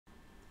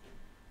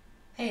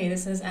Hey,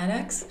 this is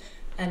Annex,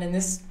 and in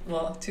this,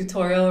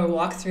 tutorial or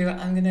walkthrough,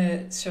 I'm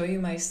gonna show you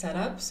my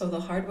setup, so the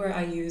hardware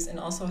I use and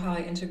also how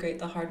I integrate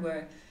the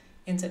hardware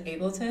into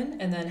Ableton,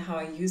 and then how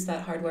I use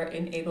that hardware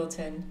in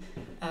Ableton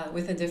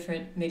with a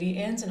different Midi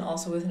ins and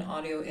also with an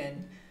audio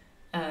in.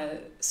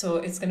 So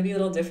it's gonna be a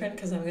little different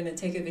because I'm gonna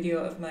take a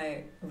video of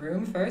my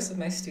room first, of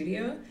my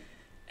studio,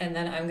 and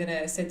then I'm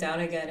gonna sit down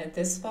again at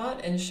this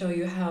spot and show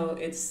you how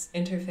it's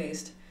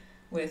interfaced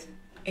with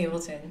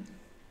Ableton.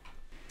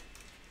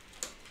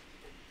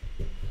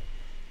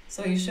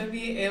 So you should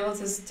be able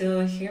to still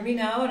hear me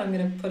now, and I'm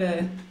gonna put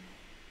a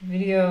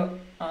video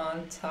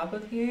on top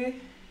of here,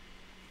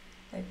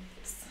 like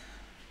this.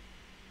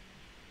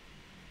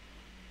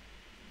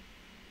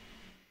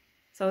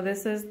 So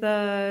this is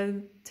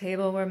the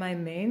table where my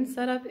main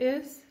setup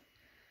is,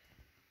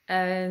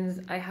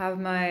 and I have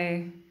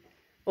my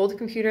old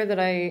computer that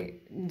I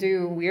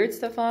do weird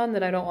stuff on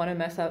that I don't want to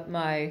mess up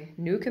my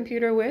new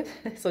computer with.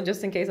 So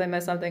just in case I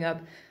mess something up,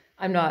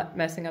 I'm not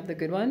messing up the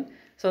good one.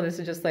 So this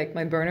is just like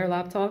my burner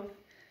laptop.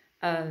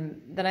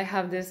 Then I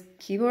have this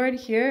keyboard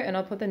here, and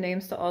I'll put the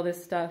names to all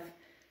this stuff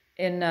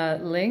in a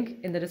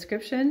link in the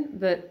description.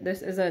 But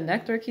this is a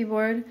Nectar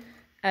keyboard,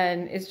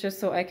 and it's just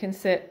so I can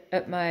sit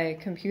at my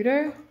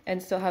computer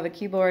and still have a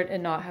keyboard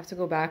and not have to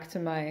go back to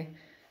my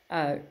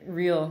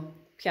real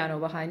piano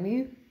behind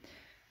me.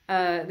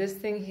 This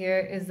thing here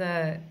is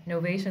a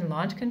Novation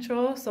launch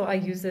control, so I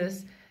use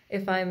this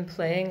if I'm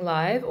playing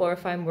live or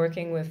if I'm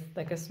working with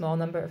like a small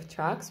number of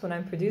tracks when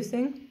I'm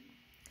producing.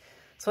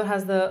 So it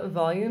has the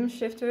volume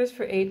shifters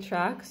for 8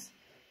 tracks,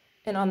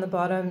 and on the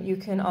bottom you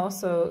can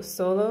also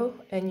solo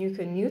and you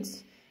can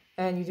mute,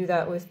 and you do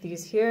that with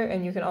these here,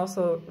 and you can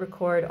also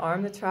record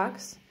arm the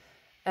tracks,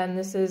 and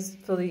this is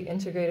fully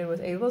integrated with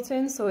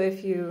Ableton, so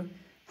if you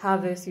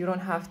have this you don't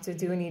have to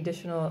do any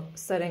additional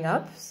setting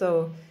up,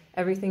 so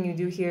everything you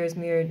do here is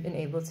mirrored in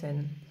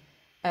Ableton.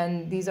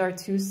 And these are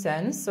 2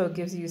 sends, so it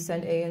gives you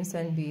send A and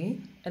send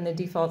B, and the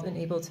default in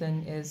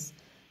Ableton is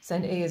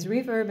send A is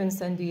reverb and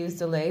send B is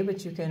delay,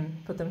 but you can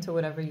put them to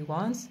whatever you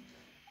want.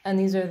 And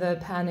these are the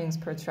pannings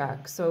per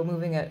track, so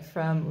moving it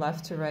from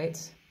left to right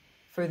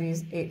for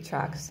these 8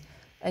 tracks.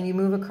 And you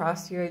move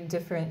across your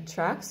different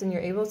tracks in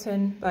your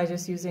Ableton by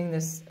just using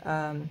this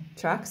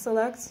track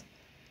select,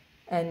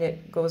 and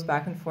it goes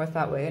back and forth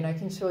that way, and I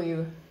can show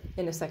you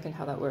in a second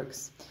how that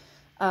works.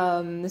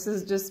 This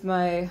is just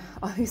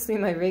obviously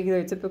my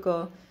regular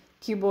typical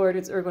keyboard.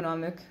 It's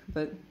ergonomic,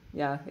 but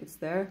yeah, it's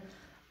there.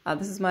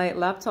 This is my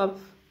laptop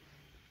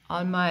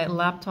on my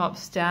laptop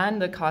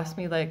stand that cost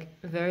me like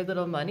very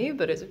little money,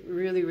 but it's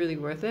really, really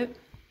worth it.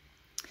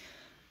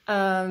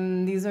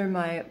 These are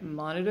my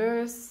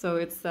monitors. So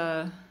it's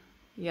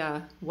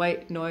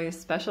white noise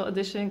special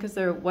edition, because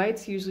they're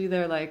whites. Usually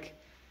they're like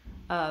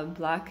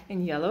black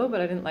and yellow, but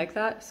I didn't like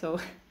that, so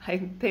I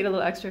paid a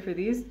little extra for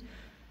these.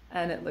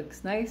 And it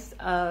looks nice.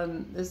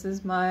 This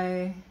is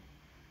my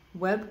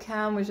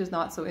webcam, which is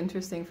not so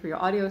interesting for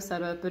your audio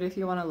setup, but if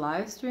you want to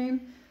live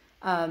stream,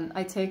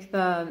 I take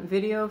the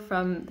video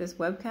from this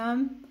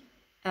webcam,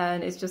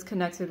 and it's just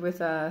connected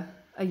with a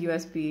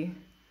USB.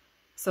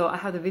 So I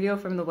have the video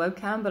from the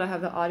webcam, but I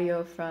have the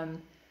audio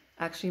from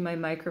actually my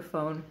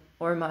microphone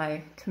or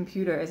my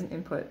computer as an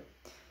input.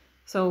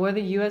 So where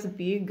the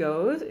USB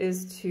goes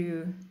is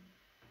to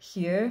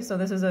here. So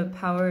this is a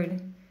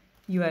powered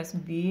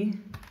USB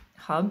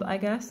hub, I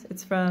guess.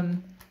 It's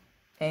from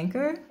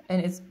Anchor,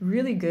 and it's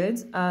really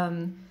good.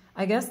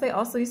 I guess they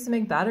also used to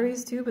make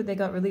batteries too, but they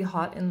got really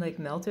hot and like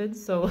melted.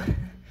 So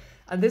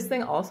this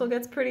thing also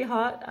gets pretty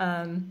hot,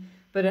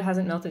 but it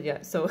hasn't melted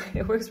yet. So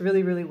it works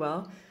really, really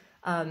well.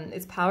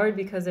 It's powered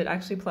because it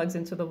actually plugs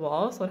into the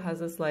wall. So it has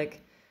this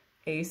like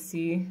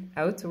AC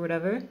out or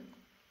whatever.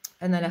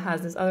 And then it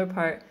has this other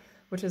part,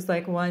 which is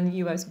like one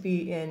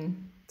USB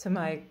in to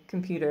my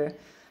computer.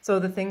 So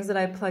the things that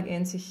I plug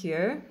into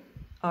here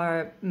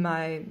are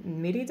my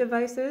Midi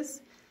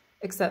devices,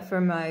 except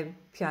for my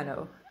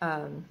piano,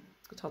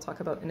 which I'll talk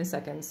about in a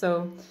second.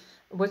 So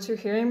what you're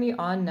hearing me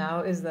on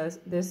now is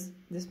this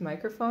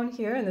microphone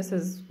here, and this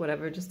is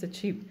whatever, just a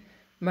cheap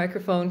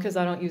microphone because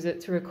I don't use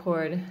it to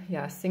record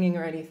singing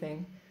or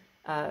anything.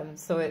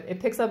 So it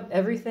picks up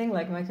everything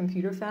like my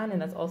computer fan, and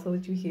that's also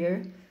what you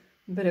hear,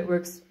 but it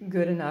works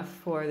good enough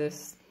for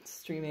this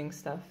streaming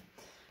stuff.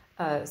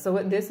 So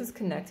what this is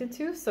connected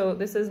to, so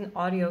this is an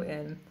audio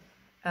in.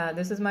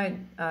 This is my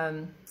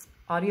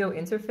audio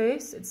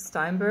interface. It's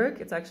Steinberg.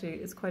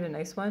 It's quite a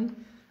nice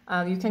one.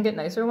 You can get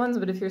nicer ones,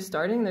 but if you're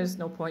starting, there's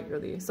no point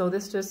really. So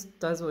this just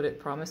does what it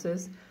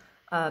promises.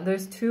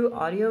 There's 2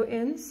 audio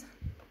ins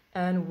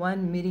and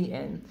 1 Midi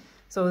in.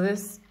 So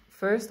this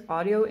first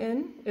audio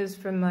in is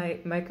from my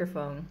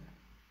microphone.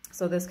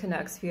 So this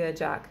connects via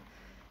jack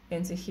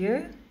into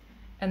here,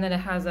 and then it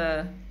has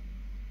a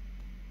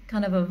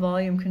kind of a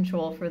volume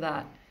control for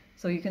that.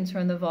 So you can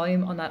turn the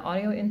volume on that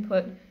audio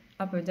input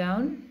up or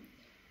down.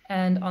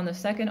 And on the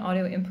second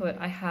audio input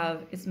I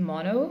have, it's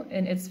mono,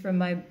 and it's from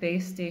my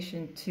Bass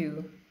Station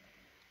II.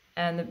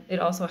 And it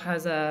also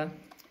has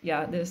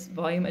this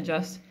volume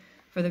adjust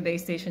for the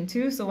Bass Station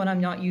II. So when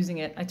I'm not using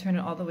it, I turn it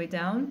all the way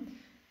down.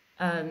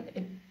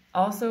 It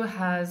also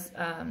has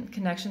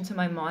connection to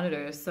my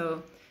monitors.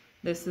 So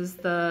this is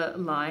the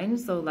line,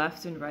 so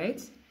left and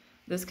right.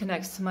 This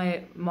connects to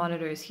my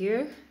monitors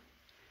here.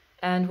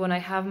 And when I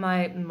have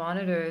my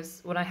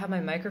monitors, when I have my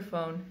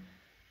microphone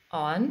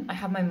on, I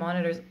have my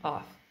monitors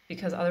off,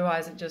 because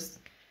otherwise it just,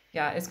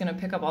 yeah, it's gonna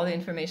pick up all the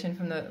information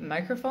from the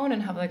microphone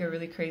and have like a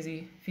really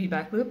crazy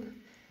feedback loop,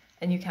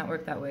 and you can't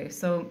work that way.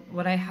 So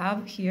what I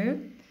have here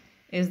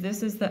is,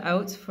 this is the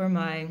out for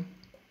my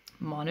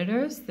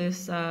monitors,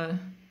 this,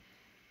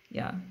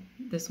 yeah,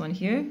 this one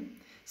here.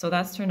 So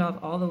that's turned off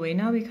all the way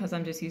now because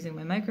I'm just using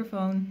my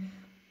microphone.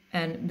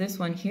 And this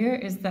one here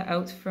is the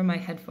out for my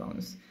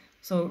headphones.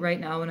 So right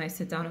now when I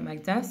sit down at my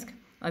desk,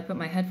 I put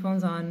my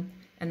headphones on,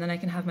 and then I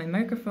can have my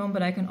microphone,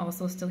 but I can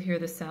also still hear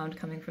the sound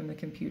coming from the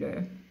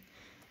computer.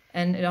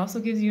 And it also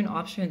gives you an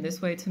option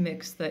this way to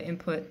mix the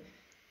input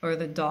or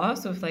the DAW.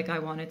 So if like I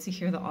wanted to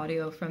hear the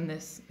audio from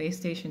this Bass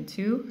Station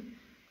II,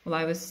 while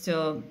I was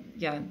still,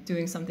 yeah,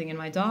 doing something in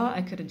my DAW,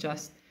 I could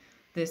adjust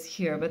this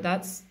here. But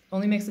that's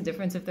only makes a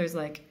difference if there's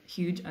like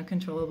huge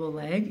uncontrollable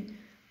lag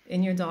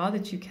in your DAW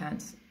that you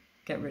can't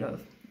get rid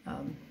of.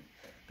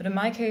 But in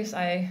my case,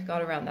 I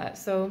got around that.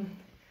 So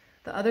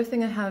the other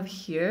thing I have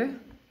here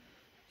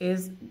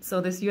is, so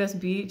this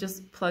USB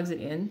just plugs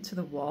it in to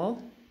the wall.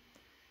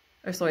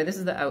 Or sorry, this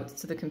is the out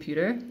to the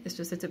computer. It's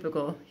just a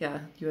typical, yeah,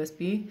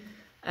 USB.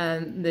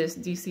 And this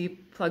DC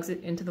plugs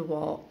it into the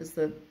wall as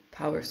the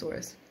power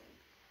source.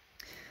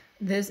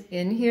 This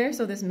in here,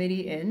 so this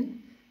Midi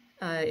in,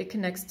 it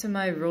connects to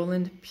my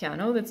Roland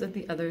piano that's at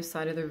the other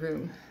side of the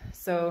room.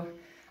 So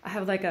I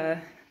have like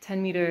a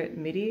 10-meter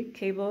Midi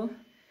cable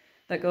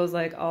that goes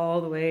like all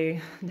the way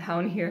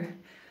down here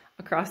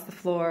across the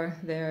floor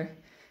there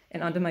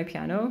and onto my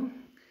piano.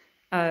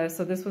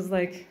 So this was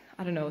like,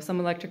 I don't know, some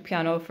electric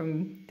piano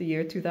from the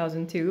year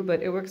 2002,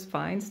 but it works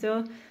fine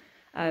still.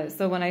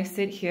 So when I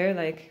sit here,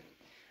 like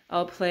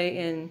I'll play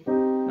in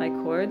my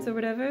chords or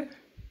whatever,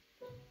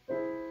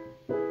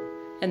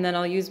 and then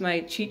I'll use my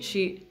cheat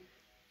sheet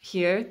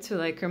here to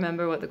like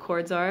remember what the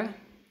chords are.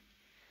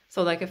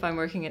 So like if I'm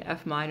working in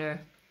F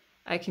minor,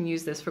 I can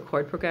use this for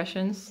chord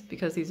progressions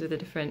because these are the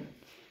different,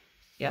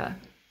 yeah,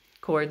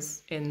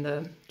 chords in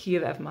the key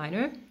of F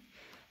minor.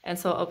 And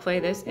so I'll play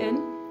this in,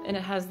 and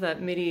it has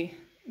that MIDI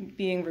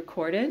being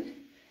recorded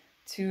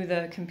to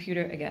the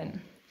computer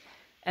again.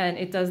 And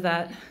it does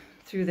that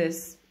through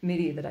this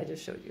MIDI that I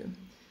just showed you.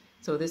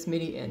 So this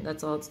MIDI in,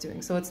 that's all it's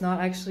doing. So it's not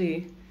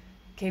actually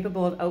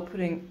capable of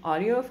outputting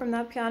audio from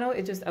that piano,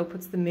 it just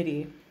outputs the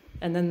MIDI.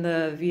 And then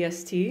the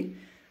VST,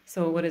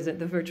 so what is it,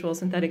 the virtual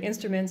synthetic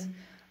instrument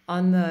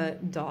on the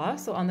DAW,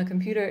 so on the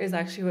computer, is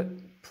actually what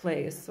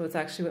plays, so it's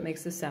actually what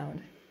makes the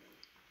sound.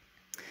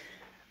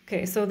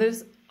 Okay, so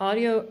this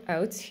audio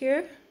out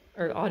here,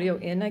 or audio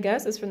in, I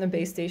guess, is from the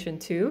Bass Station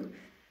II,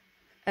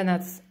 and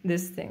that's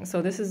this thing.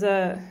 So this is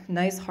a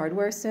nice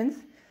hardware synth,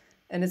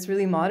 and it's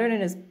really modern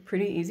and is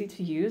pretty easy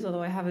to use,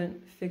 although I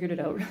haven't figured it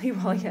out really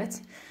well yet.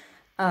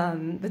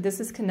 But this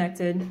is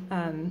connected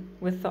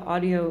with the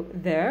audio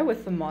there,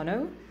 with the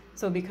mono.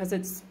 So because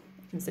it's,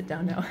 I can sit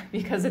down now,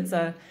 because it's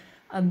a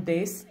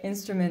bass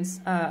instrument,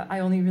 I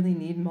only really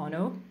need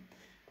mono.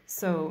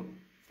 So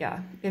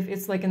yeah, if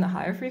it's like in the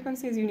higher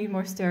frequencies, you need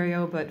more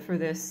stereo, but for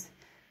this,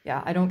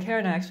 yeah, I don't care,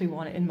 and I actually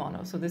want it in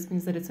mono. So this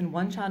means that it's in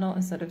one channel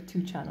instead of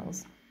two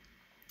channels.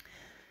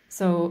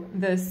 So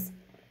this,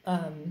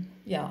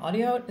 yeah,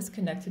 audio out is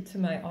connected to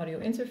my audio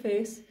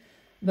interface,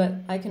 but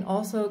I can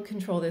also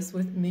control this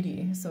with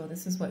MIDI. So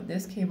this is what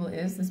this cable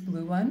is, this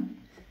blue one,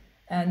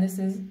 and this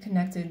is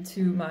connected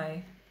to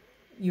my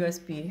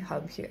USB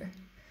hub here.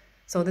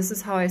 So this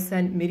is how I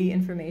send MIDI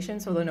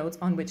information, so the notes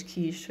on which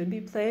keys should be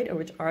played or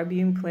which are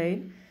being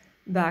played,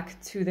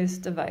 back to this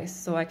device.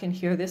 So I can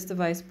hear this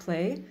device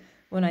play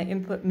when I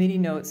input MIDI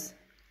notes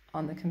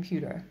on the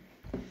computer.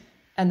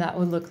 And that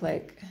would look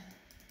like,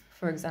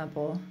 for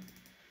example,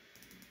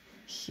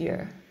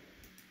 here.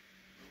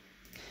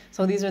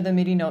 So these are the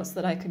MIDI notes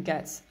that I could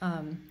get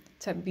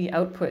to be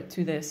output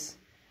to this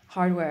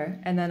hardware.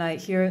 And then I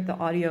hear the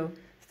audio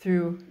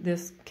through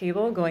this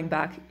cable going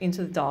back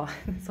into the DAW.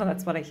 So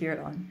that's what I hear it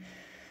on.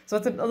 So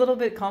it's a little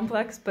bit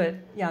complex, but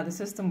yeah, the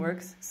system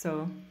works.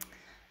 So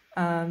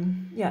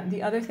yeah,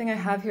 the other thing I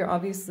have here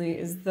obviously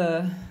is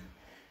the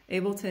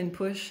Ableton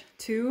Push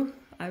 2.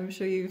 I'm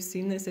sure you've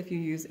seen this if you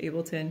use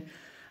Ableton.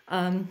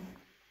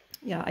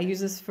 Yeah, I use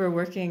this for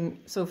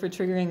working, so for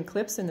triggering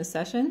clips in the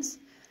sessions,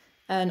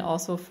 and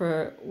also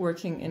for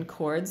working in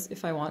chords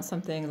if I want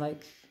something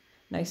like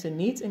nice and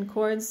neat in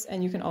chords.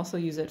 And you can also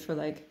use it for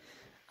like,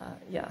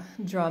 yeah,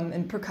 drum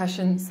and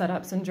percussion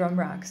setups and drum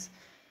racks.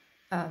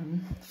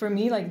 For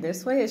me, like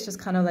this way, it's just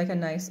kind of like a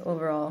nice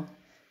overall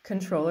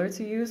controller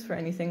to use for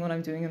anything when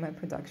I'm doing in my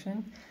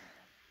production.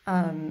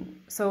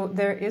 So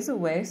there is a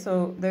way,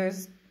 so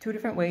there's two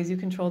different ways you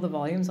control the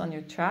volumes on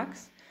your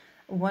tracks.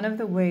 One of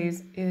the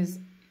ways is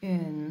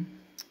in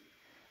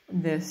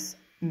this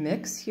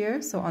mix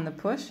here, so on the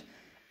push,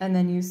 and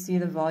then you see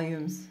the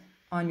volumes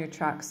on your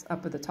tracks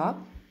up at the top.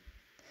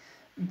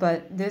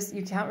 But this,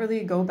 you can't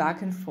really go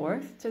back and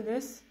forth to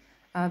this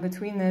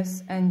between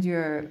this and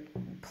your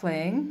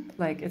playing,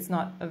 like it's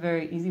not a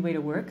very easy way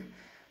to work.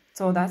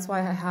 So that's why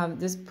I have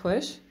this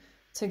push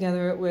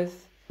together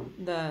with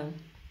the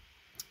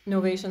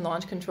Novation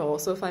launch control.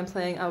 So if I'm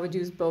playing, I would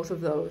use both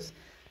of those.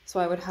 So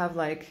I would have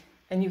like,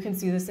 and you can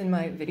see this in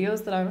my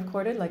videos that I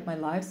recorded, like my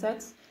live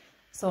sets.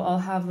 So I'll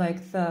have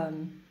like the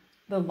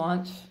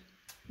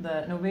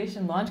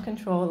Novation launch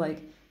control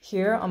like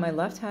here on my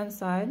left hand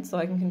side, so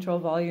I can control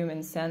volume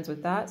and sends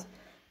with that.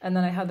 And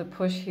then I have the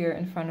push here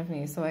in front of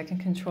me, so I can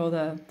control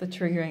the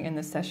triggering in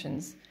the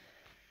sessions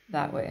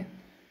that way.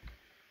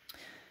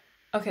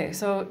 Okay,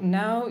 so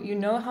now you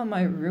know how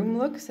my room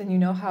looks and you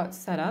know how it's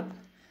set up.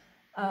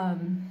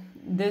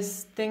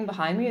 This thing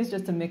behind me is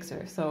just a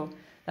mixer, so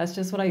that's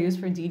just what I use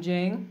for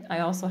DJing. I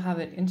also have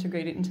it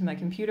integrated into my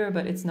computer,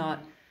 but it's not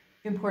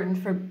important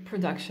for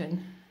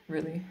production,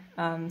 really.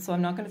 So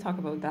I'm not going to talk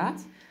about that,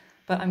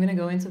 but I'm going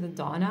to go into the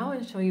DAW now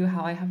and show you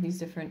how I have these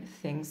different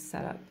things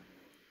set up.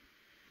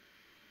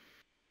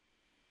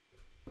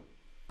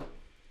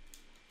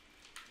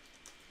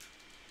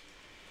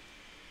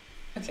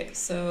 Okay,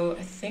 so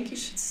I think you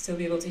should still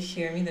be able to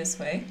hear me this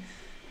way.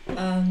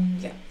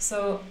 Yeah,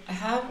 so I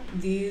have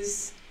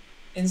these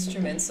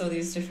instruments, so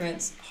these different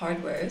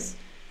hardwares.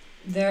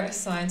 They're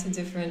assigned to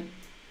different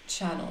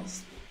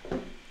channels.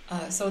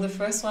 So the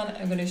first one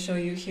I'm going to show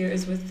you here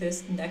is with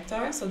this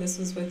Nektar. So this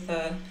was with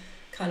a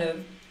kind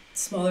of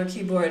smaller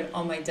keyboard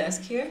on my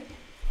desk here.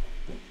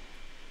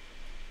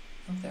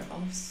 Oh, they're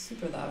all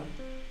super loud.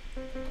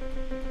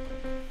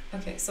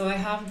 Okay, so I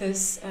have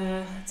this,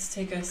 let's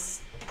take a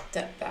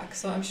step back.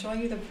 So I'm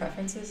showing you the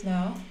preferences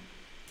now.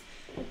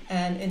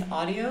 And in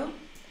audio,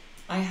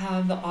 I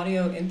have the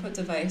audio input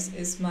device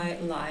is my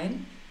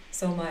line.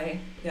 So my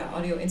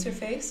audio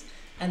interface,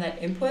 and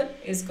that input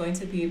is going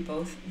to be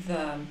both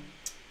the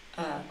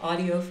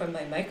audio from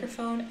my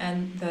microphone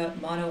and the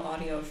mono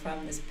audio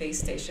from this bass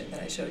station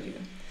that I showed you.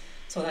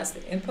 So that's the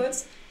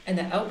inputs, and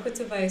the output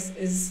device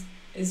is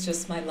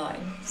just my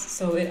line.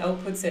 So it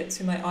outputs it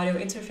to my audio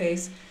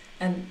interface,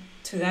 and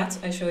to that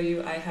I show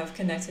you I have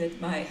connected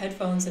my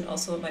headphones and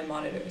also my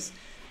monitors.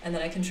 And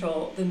then I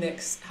control the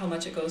mix, how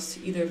much it goes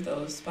to either of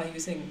those by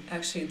using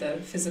actually the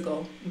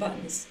physical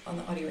buttons on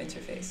the audio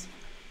interface.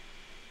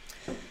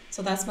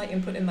 So that's my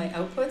input and my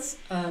outputs.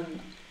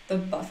 The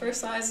buffer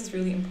size is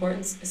really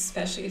important,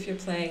 especially if you're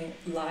playing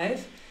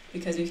live,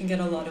 because you can get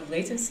a lot of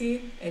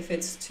latency if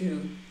it's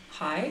too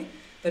high,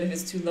 but if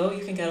it's too low,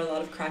 you can get a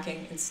lot of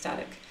cracking and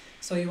static.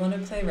 So you want to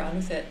play around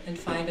with it and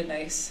find a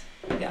nice,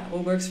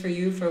 what works for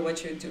you for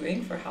what you're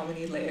doing, for how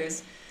many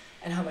layers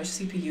and how much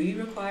CPU you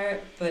require,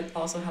 but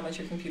also how much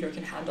your computer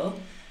can handle.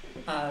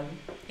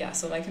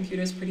 So my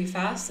computer is pretty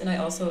fast, and I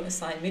also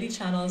assign MIDI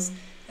channels,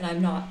 and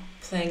I'm not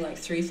playing like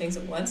 3 things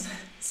at once,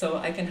 so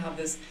I can have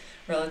this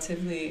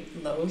relatively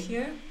low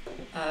here,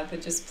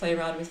 but just play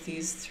around with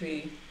these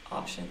 3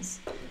 options.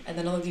 And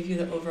then I'll give you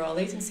the overall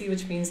latency,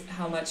 which means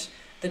how much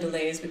the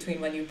delay is between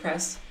when you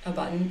press a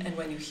button and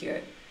when you hear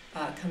it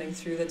coming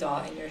through the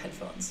DAW in your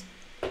headphones.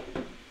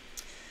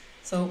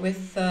 So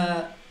with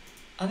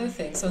other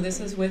things, so this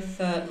is with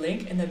the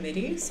link in the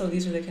MIDI, so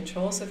these are the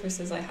control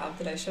surfaces I have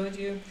that I showed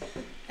you,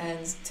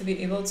 and to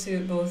be able to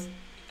both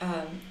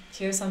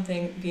hear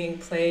something being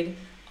played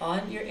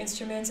on your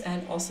instrument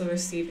and also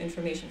receive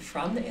information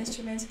from the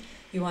instrument,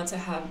 you want to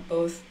have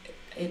both.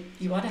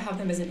 You want to have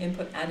them as an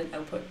input and an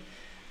output.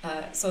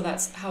 So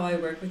that's how I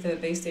work with the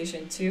Bass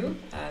Station II,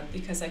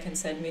 because I can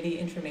send MIDI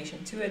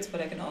information to it,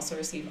 but I can also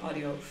receive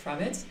audio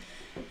from it.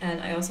 And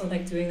I also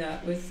like doing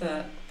that with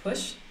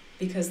Push,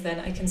 because then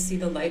I can see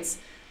the lights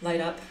light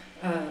up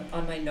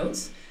on my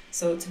notes,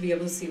 so to be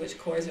able to see which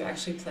chords are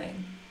actually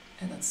playing,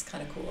 and that's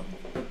kind of cool.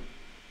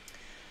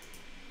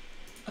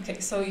 Okay,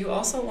 so you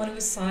also want to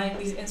assign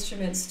these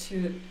instruments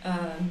to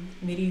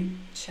MIDI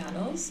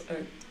channels,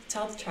 or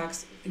tell the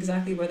tracks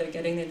exactly where they're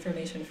getting the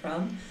information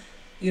from.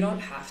 You don't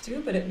have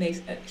to, but it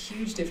makes a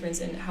huge difference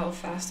in how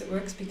fast it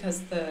works,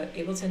 because the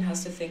Ableton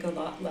has to think a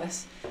lot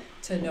less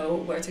to know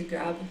where to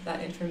grab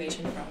that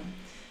information from.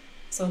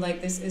 So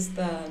like this is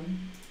the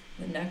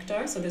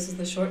Nektar, so this is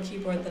the short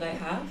keyboard that I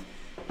have,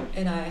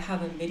 and I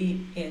have a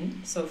MIDI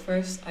in. So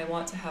first I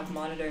want to have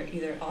monitor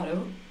either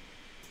auto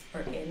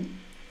or in.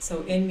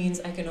 So in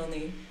means I can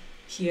only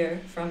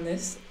hear from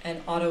this,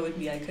 and auto would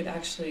be I could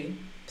actually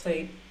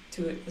play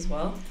to it as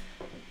well.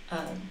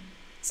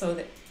 So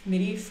the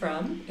MIDI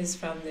from is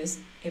from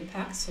this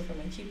impact, so from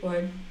my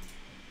keyboard,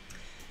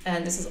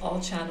 and this is all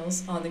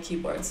channels on the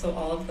keyboard, so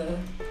all of the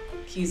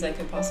keys I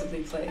could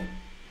possibly play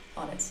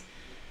on it.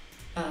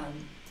 I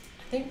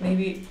think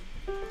maybe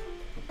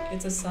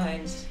it's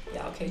assigned,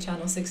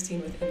 channel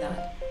 16 within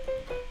that,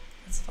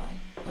 that's fine.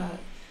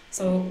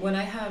 So when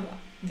I have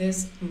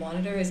this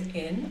monitor is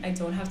in, I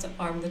don't have to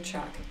arm the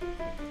track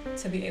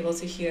to be able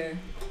to hear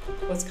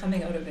what's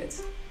coming out of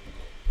it.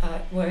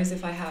 Whereas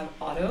if I have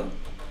auto,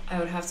 I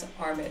would have to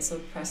arm it, so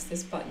press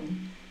this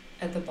button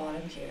at the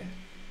bottom here.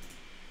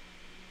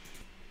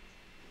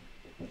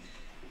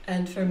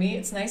 And for me,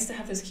 it's nice to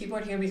have this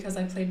keyboard here because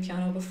I played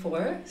piano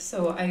before,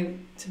 so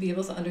to be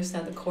able to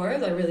understand the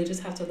chords, I really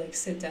just have to like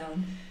sit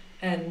down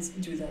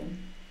and do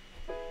them.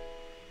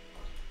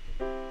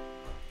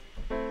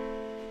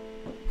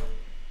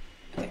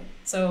 Okay,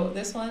 so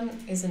this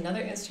one is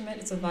another instrument,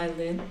 it's a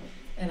violin,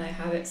 and I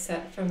have it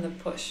set from the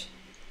push.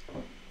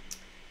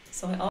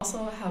 So I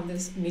also have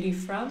this Midi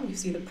from, you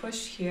see the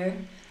push here.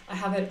 I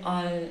have it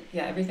on,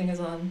 yeah, everything is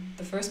on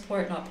the first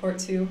port, not port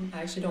 2.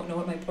 I actually don't know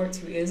what my port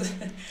 2 is,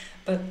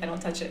 but I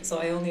don't touch it. So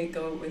I only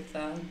go with,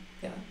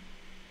 yeah,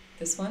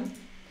 this one.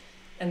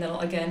 And then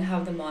I'll again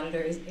have the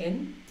monitors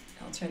in.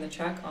 I'll turn the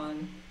track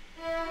on.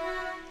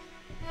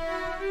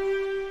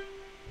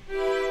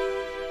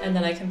 And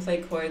then I can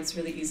play chords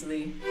really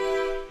easily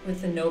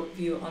with the note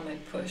view on my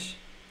push.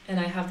 And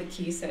I have the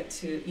key set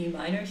to E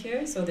minor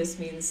here, so this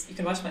means, you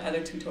can watch my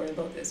other tutorial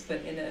about this,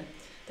 but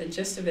the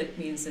gist of it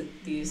means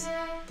that these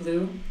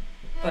blue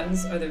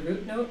buttons are the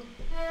root note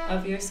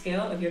of your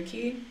scale, of your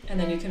key, and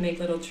then you can make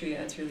little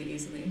triads really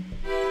easily.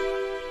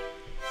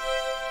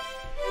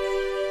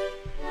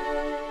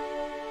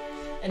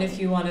 And if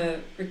you want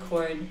to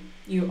record,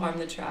 you arm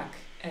the track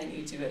and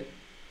you do it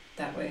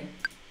that way.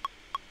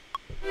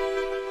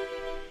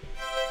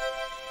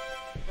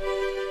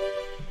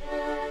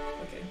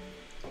 Okay.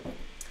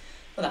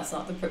 Well, that's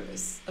not the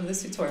purpose of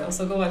this tutorial,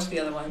 so go watch the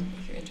other one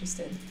if you're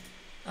interested.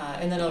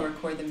 And then I'll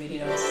record the MIDI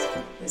notes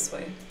this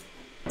way.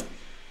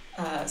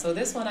 So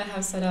this one I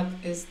have set up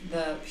is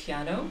the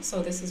piano.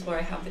 So this is where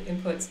I have the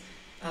inputs.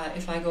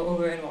 If I go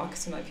over and walk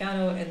to my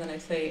piano and then I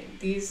play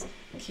these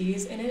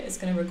keys in it, it's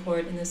going to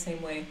record in the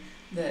same way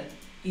that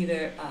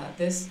either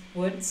this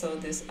would, so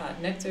this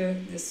Nektar,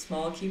 this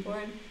small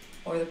keyboard,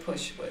 or the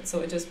push would.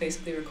 So it just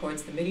basically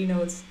records the MIDI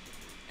notes,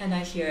 and I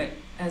hear it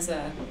as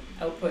a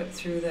output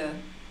through the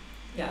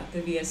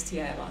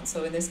VST I have on.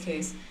 So in this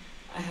case,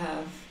 I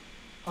have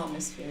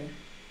Atmosphere,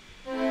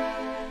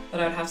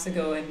 but I would have to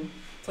go and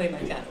play my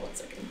piano 1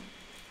 second.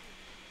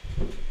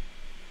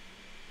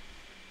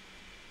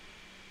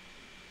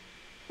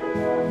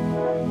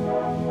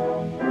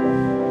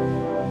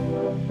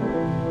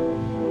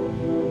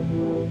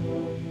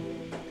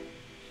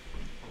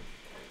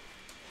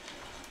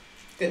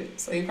 Good,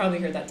 so you probably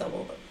heard that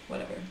double, but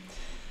whatever.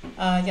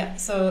 Yeah,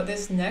 so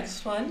this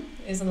next one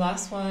is the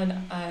last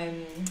one,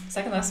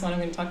 second last one I'm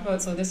going to talk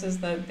about. So this is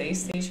the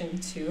Bass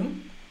Station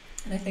II.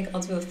 And I think I'll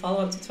do a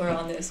follow-up tutorial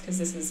on this because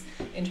this is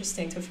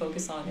interesting to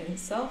focus on in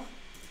itself.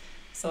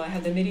 So I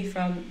have the MIDI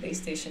from Bass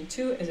Station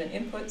II as an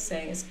input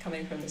saying it's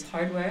coming from this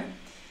hardware.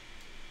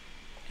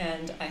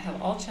 And I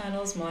have all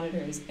channels,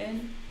 monitors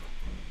in.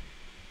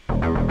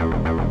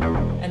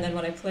 And then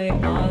when I play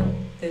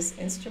on this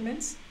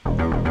instrument,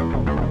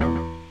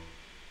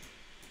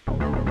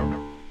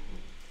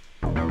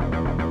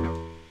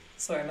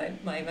 sorry,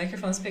 my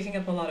microphone's picking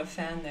up a lot of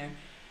fan there.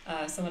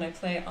 So when I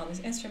play on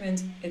this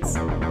instrument, it's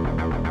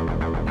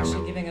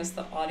actually giving us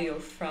the audio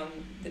from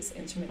this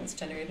instrument that's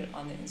generated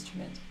on the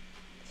instrument.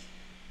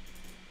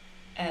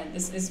 And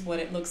this is what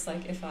it looks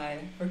like if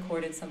I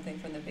recorded something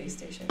from the bass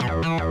station.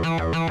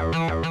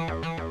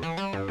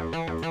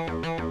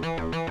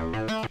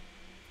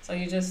 So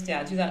you just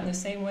do that in the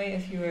same way.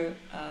 If you were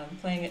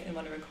playing it and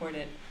want to record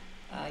it,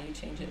 you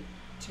change it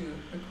to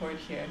record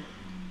here.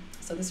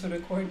 So this would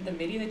record the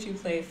MIDI that you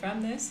play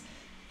from this,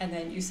 and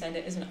then you send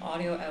it as an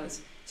audio out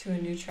to a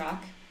new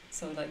track,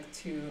 so like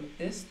to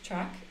this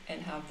track,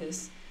 and have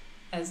this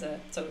as a,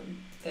 so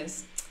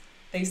this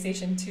Bass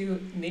Station II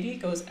MIDI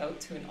goes out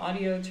to an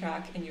audio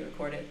track and you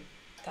record it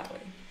that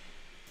way.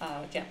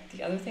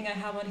 The other thing I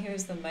have on here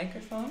is the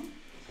microphone.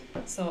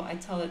 So I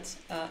tell it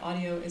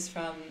audio is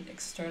from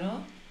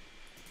external,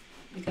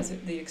 because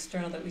the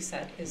external that we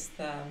set is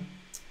the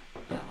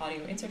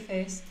audio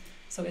interface.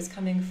 So it's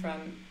coming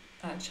from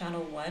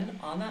channel 1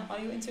 on that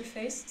audio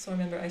interface. So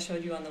remember I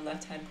showed you on the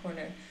left hand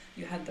corner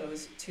you had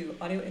those 2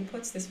 audio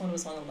inputs. This one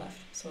was on the left,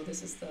 so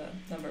this is the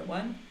number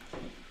 1,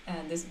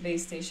 and this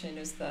bass station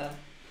is the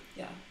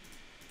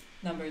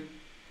number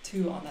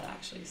 2 on that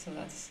actually. So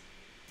that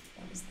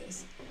was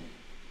this.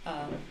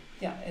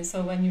 And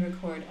so when you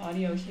record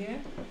audio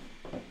here,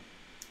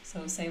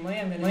 so same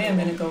way I'm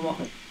gonna go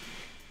on.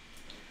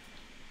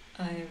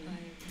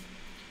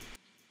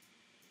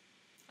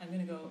 I'm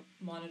going to go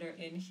monitor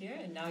in here,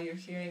 and now you're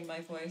hearing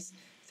my voice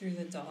through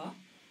the DAW.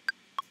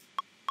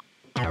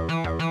 And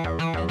then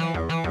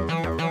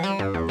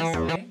this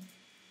way,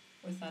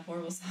 with that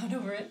horrible sound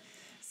over it.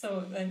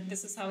 So then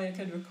this is how I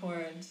could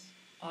record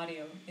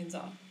audio in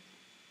DAW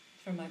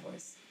from my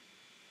voice.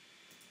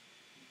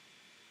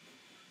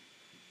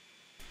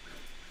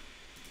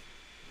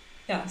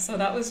 Yeah, so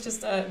that was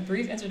just a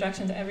brief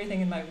introduction to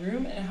everything in my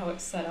room and how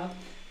it's set up,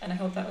 and I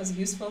hope that was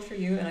useful for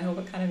you, and I hope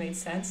it kind of made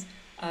sense.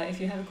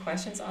 If you have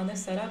questions on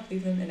this setup,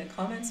 leave them in the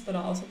comments, but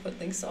I'll also put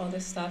links to all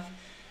this stuff.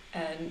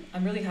 And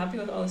I'm really happy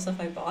with all the stuff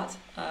I bought.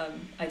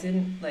 I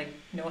didn't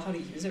know how to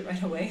use it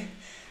right away,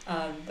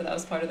 but that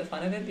was part of the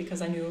fun of it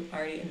because I knew I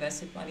already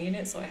invested money in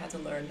it, so I had to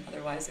learn.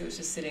 Otherwise, it was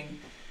just sitting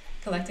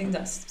collecting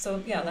dust.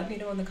 So yeah, let me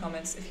know in the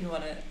comments if you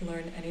want to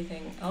learn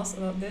anything else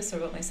about this or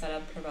about my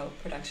setup or about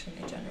production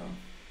in general.